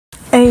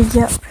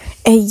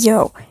Hey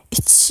yo,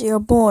 it's your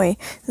boy,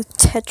 the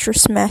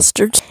Tetris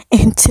Master,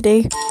 and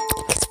today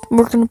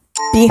we're gonna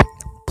be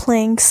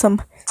playing some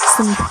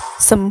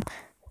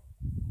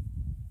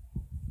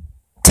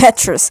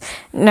Tetris.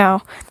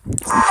 Now,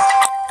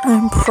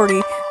 I'm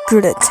pretty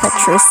good at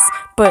Tetris,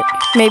 but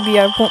maybe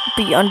I won't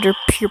be under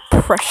peer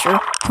pressure.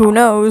 Who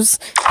knows?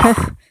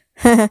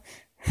 It's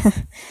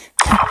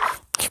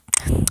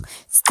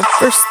the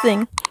first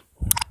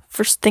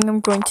thing I'm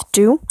going to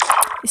do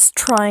is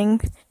trying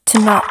to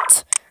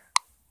not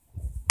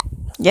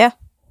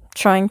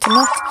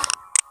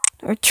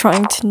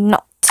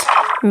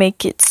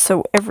make it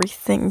so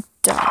everything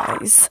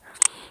dies.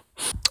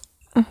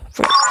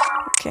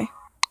 Okay.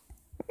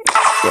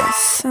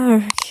 Yes.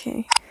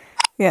 Okay.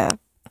 Yeah,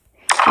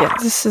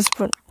 this is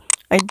what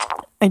I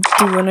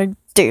do on a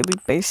daily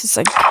basis.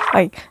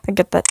 I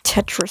get that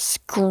Tetris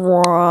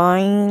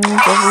grind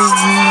every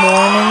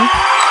morning.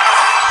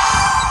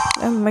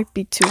 That might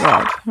be too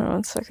loud. Hold on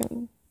 1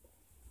 second.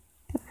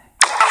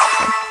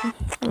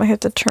 I might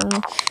have to turn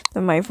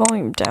my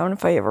volume down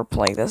if I ever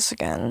play this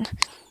again.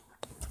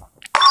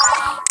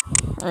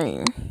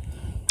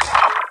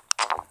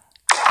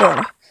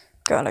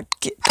 Gotta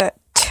get that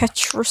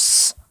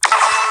Tetris,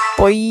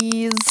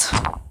 boys.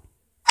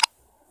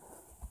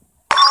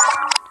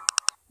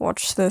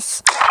 Watch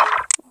this.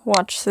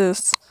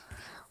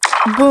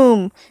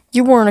 Boom!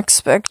 You weren't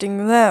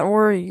expecting that,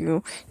 were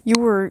you? You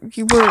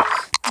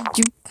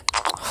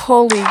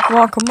holy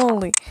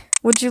guacamole.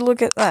 Would you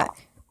look at that?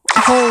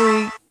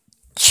 Holy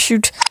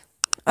shoot.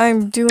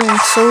 I'm doing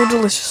so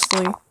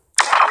deliciously.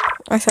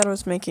 I thought I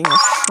was making a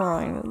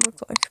shrine, it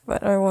looked like,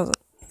 but I wasn't.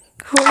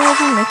 Who would I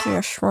be making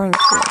a shrine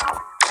to?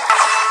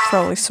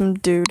 Probably some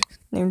dude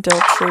named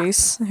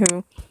Tetris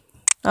who,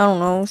 I don't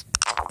know,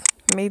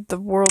 made the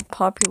world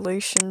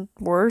population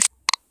worse.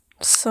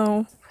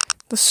 So,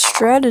 the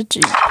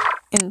strategy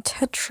in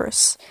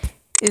Tetris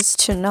is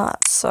to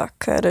not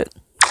suck at it.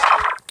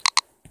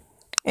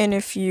 And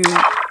if you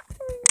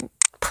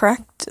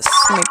practice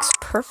makes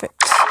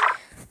perfect.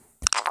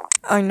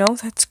 I know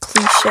that's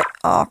cliche.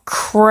 Oh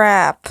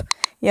crap.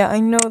 Yeah,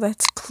 I know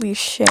that's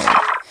cliche,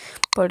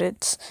 but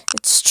it's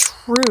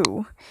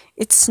true.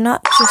 It's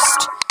not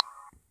just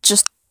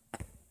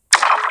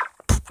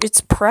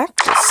it's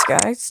practice,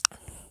 guys.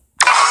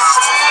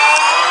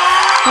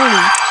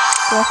 Holy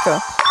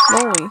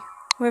guacamole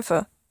with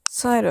a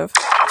side of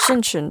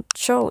chin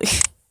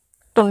choli.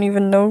 Don't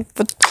even know,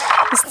 but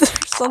is there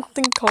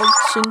something called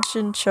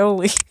chin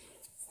choli?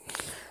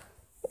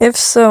 If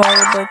so, I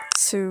would like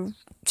to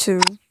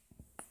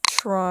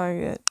try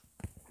it.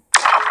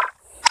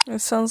 It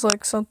sounds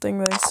like something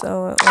they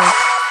sell at, like,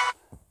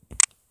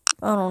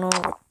 I don't know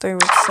what they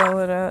would sell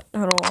it at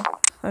all.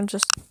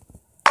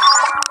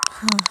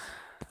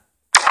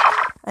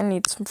 I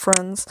need some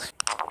friends.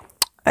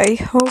 I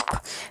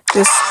hope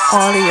this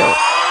audio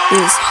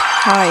is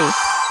high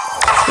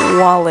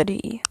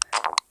quality,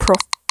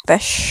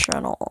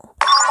 professional.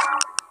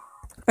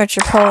 Which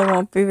it probably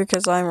won't be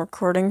because I'm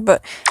recording,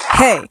 but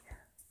hey!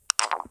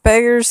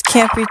 Beggars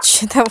can't be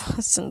that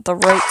wasn't the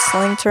right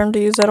slang term to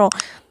use at all.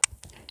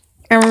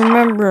 I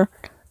remember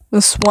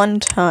this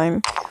one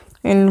time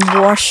in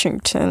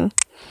Washington,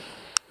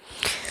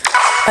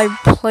 I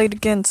played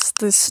against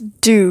this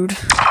dude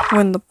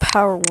when the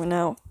power went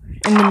out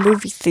in the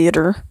movie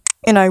theater,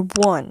 and I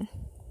won.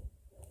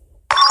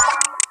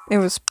 It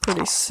was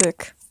pretty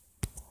sick.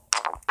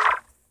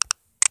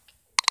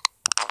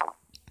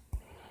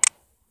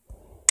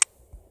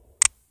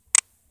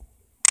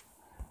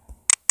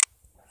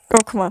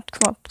 Oh, come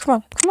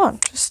on.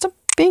 Just stop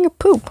being a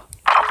poop.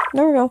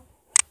 There we go.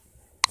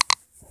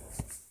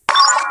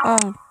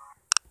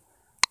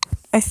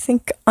 I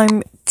think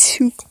I'm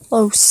too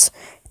close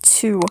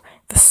to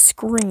the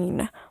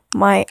screen.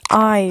 My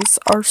eyes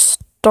are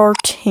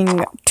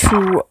starting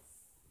to...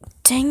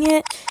 Dang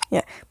it!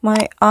 Yeah,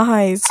 my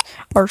eyes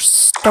are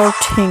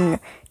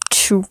starting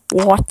to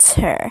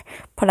water.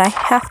 But I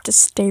have to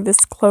stay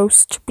this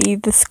close to be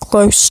this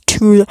close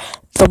to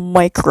the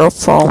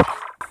microphone.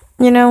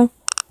 You know,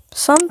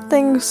 some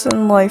things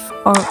in life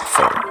aren't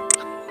fair.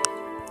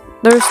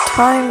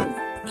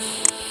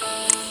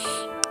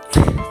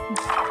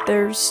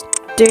 There's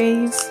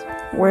days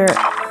where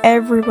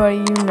everybody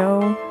you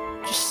know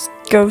just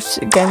goes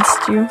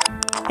against you,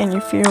 and you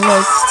feel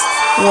like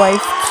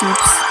life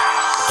keeps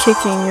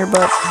kicking your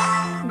butt.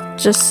 It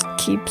just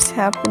keeps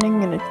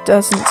happening and it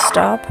doesn't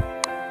stop.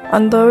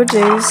 On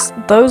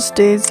those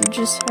days you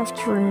just have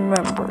to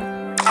remember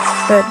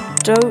that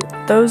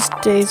those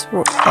days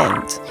will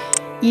end.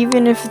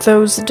 Even if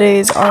those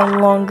days are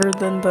longer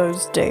than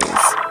those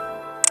days.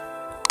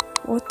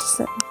 What does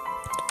that mean?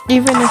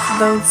 Even if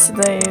those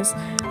days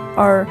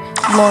are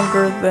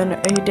longer than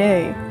a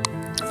day,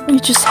 you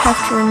just have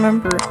to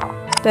remember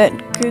that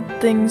good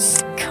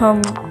things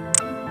come.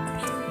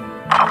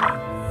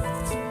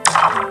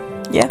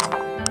 Yeah,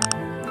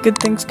 good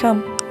things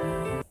come.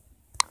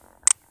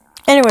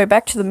 Anyway,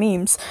 back to the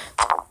memes.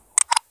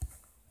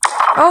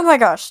 Oh my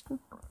gosh.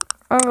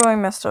 Oh, I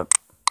messed up.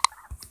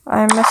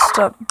 I messed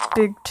up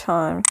big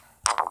time.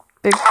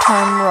 Big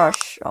Time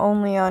Rush,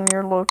 only on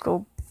your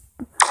local...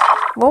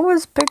 What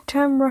was Big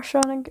Time Rush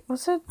on again?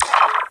 Was it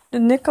the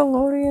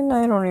Nickelodeon?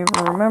 I don't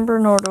even remember,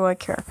 nor do I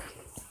care.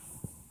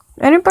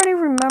 Anybody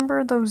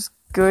remember those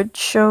good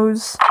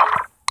shows?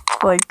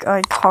 Like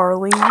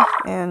iCarly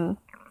and...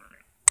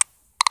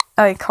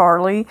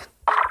 iCarly.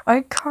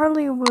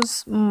 iCarly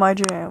was my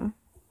jam.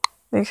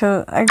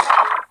 Because I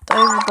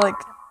would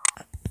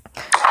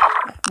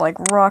like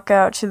rock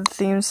out to the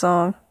theme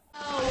song.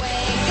 Wake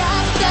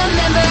up the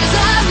members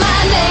of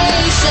my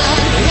nation.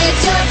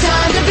 It's your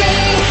time to be.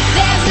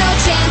 There's no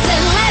chance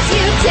unless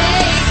you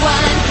take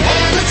one.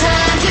 And the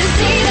time to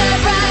see the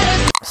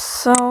brightest.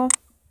 So,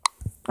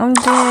 I'm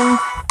doing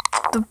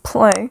the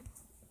play.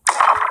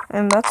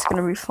 And that's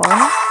gonna be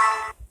fun.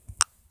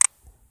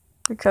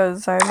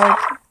 Because I like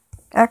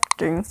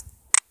acting.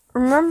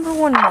 Remember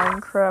when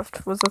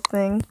Minecraft was a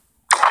thing?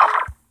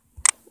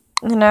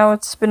 And now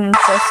it's been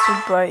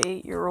infested by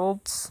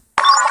 8-year-olds.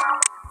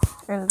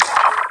 And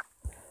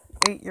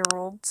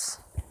 8-year-olds.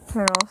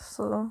 And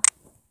also...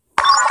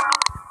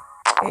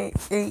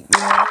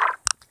 8-year-old.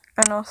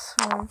 And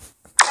also...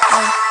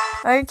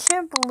 I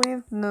can't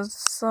believe there's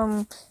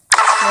some,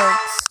 like,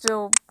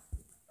 still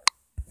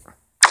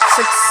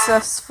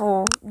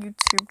successful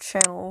YouTube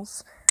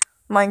channels.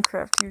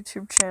 Minecraft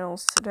YouTube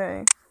channels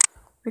today.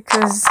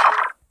 Because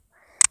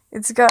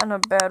it's gotten a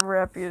bad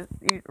rap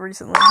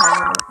recently,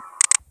 hasn't it?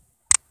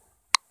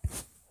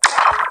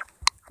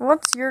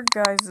 What's your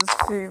guys'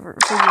 favorite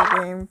video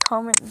game?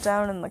 Comment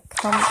down in the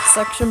comment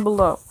section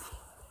below.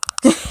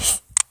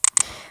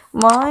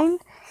 Mine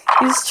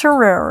is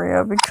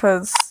Terraria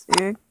because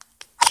it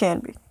can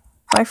be.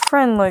 My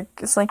friend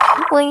is like,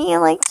 well, you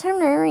like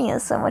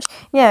Terraria so much.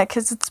 Yeah,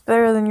 because it's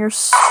better than your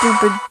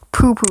stupid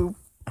poo-poo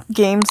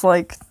games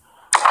like,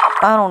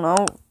 I don't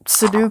know,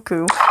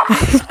 Sudoku.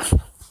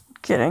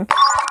 Kidding.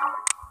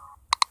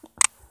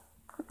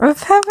 I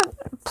haven't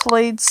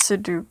played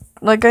Sudoku.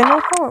 Like, I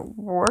know how it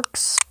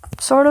works,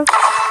 sort of,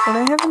 but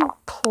I haven't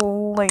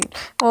played.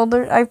 Well,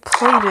 I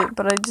played it,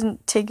 but I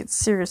didn't take it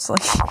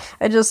seriously.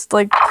 I just,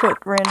 put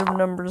random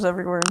numbers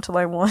everywhere until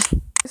I won.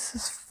 This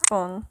is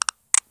fun.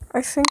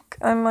 I think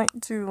I might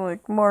do,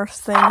 more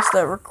things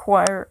that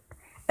require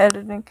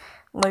editing.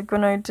 Like,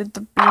 when I did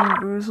the Bean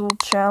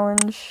Boozled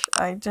challenge,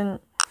 I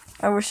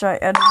wish I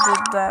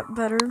edited that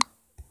better.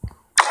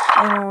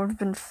 And it would have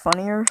been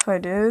funnier if I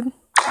did. It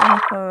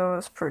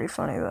was pretty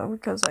funny, though,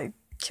 because I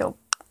killed...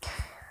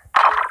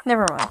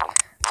 Never mind.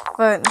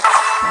 But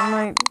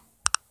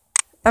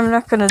I'm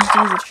not gonna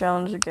do the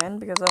challenge again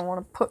because I want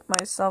to put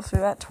myself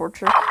through that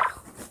torture.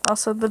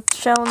 Also, the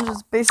challenge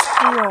is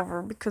basically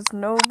over because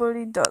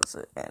nobody does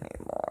it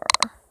anymore.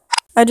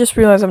 I just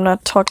realized I'm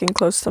not talking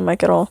close to the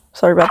mic at all.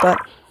 Sorry about that.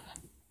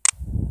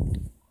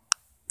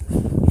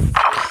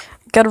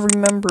 Gotta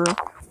remember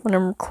when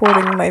I'm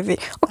recording my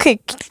video.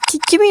 Okay,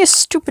 give me a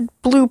stupid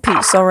blue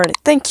piece already.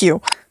 Thank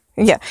you.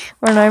 Yeah,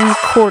 when I'm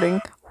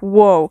recording...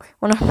 Whoa,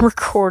 when I'm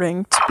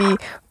recording, to be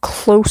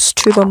close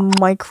to the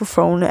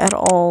microphone at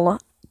all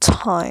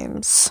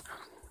times.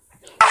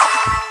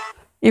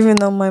 Even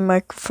though my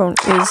microphone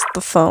is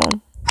the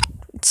phone.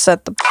 It's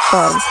at the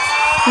bottom.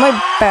 My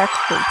back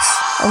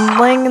hurts. I'm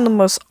laying in the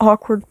most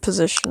awkward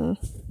position.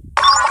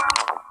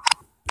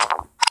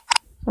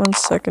 1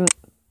 second.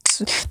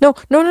 No!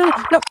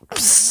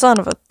 Son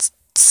of a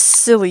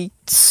silly,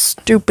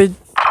 stupid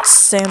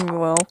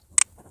Samuel.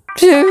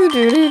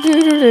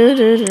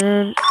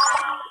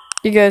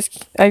 You guys,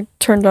 I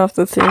turned off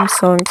the theme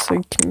song so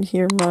you can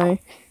hear my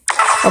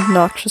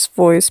obnoxious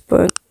voice,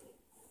 but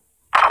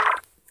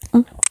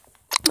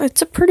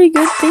it's a pretty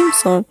good theme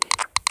song.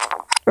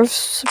 I'm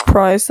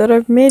surprised that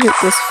I've made it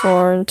this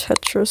far in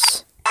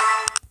Tetris.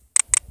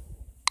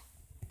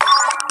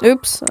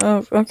 Oops.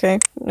 Oh, okay.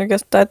 I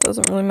guess that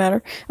doesn't really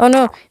matter. Oh,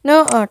 no.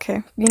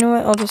 Okay. You know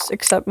what? I'll just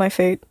accept my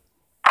fate.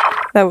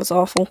 That was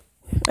awful.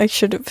 I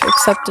should have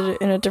accepted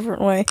it in a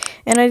different way.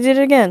 And I did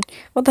it again.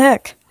 What the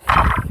heck?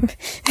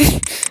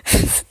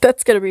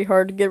 That's gonna be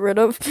hard to get rid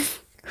of.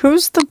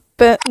 Who's the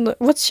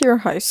what's your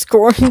high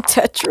score in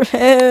Tetris?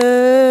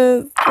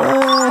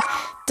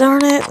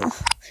 Darn it.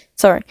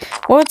 Sorry.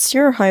 What's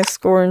your high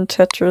score in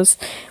Tetris?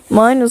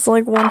 Mine is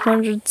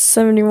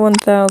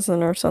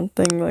 171,000 or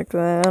something like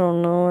that. I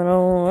don't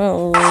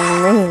know.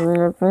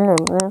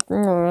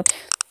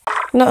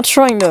 Not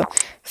trying to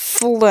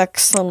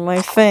flex on my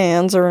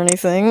fans or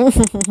anything.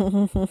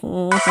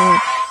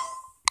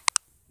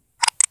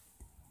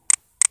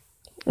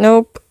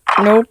 Nope.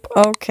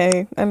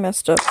 Okay, I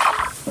messed up.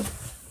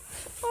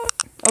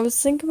 I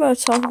was thinking about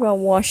talking about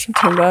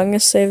Washington, but I'm gonna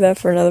save that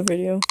for another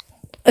video.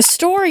 A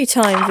story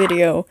time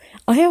video!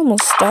 I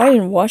almost died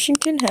in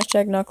Washington.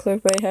 Hashtag not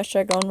clickbait.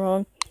 Hashtag gone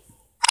wrong.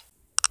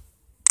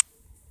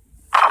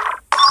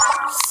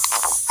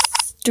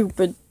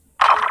 Stupid.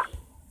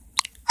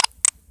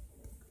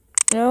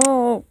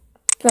 No.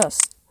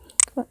 Just.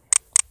 Come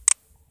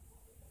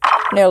on.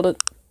 Nailed it.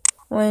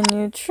 When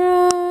you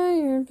try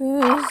your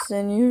best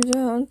and you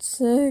don't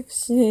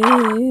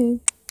succeed.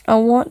 I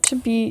want to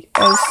be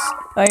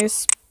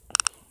ice.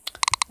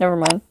 Never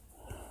mind.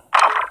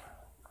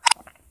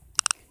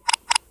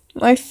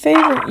 My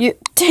favorite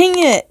dang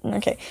it!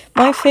 Okay.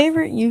 My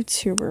favorite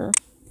YouTuber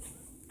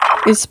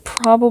is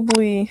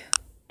probably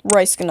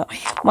Rice. No.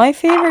 My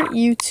favorite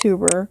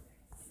YouTuber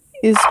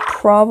is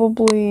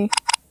probably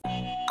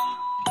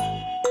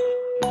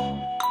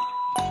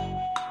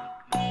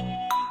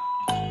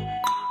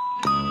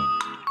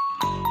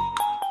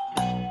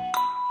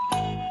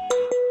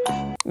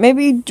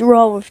maybe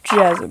Draw with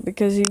Jazza,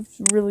 because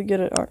he's really good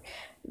at art.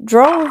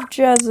 Draw with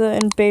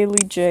Jazza and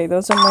Bailey J.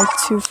 Those are my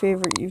two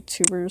favorite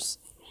YouTubers.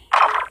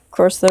 Of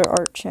course, their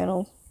art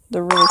channel.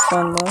 They're really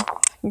fun, though.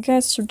 You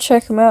guys should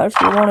check them out if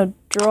you want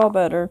to draw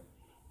better.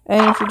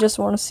 And if you just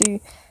want to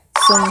see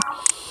some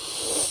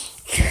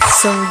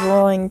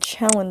drawing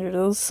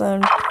challenges.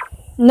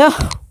 No!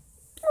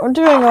 We're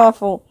doing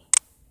awful.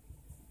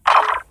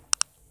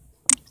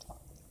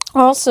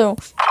 Also,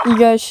 you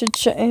guys should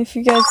check, if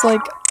you guys like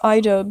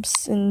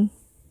iDubbbz and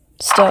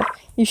stuff,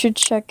 you should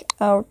check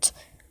out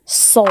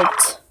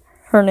Salt.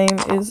 Her name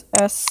is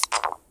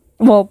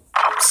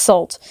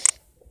Salt.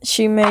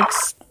 She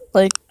makes,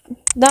 like,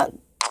 not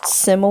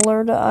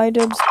similar to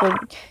iDubbbz,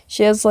 but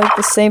she has, like,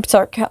 the same she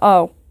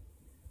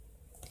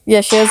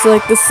has,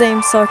 like, the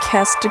same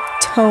sarcastic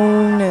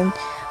tone, and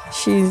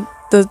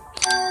the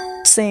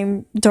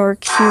same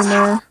dark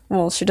humor.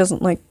 Well, she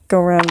doesn't, like, go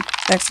around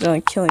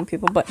accidentally killing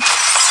people, but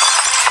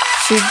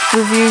she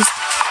reviews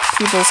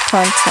people's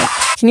content.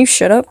 Can you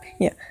shut up?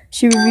 Yeah.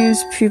 She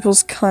reviews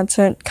people's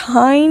content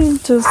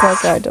kind of like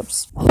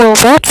iDubbbz. Well,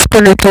 that's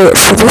gonna do it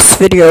for this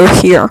video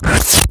here.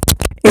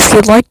 If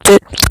you liked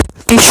it,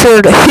 be sure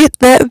to hit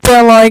that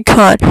bell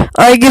icon.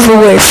 I give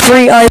away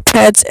free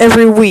iPads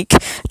every week.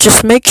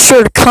 Just make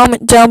sure to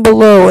comment down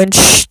below and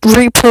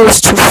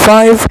repost to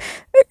 5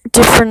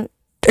 different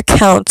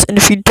accounts. And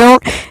if you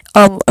don't,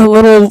 a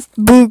little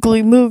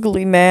boogly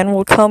moogly man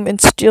will come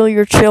and steal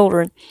your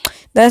children.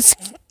 That's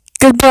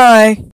goodbye.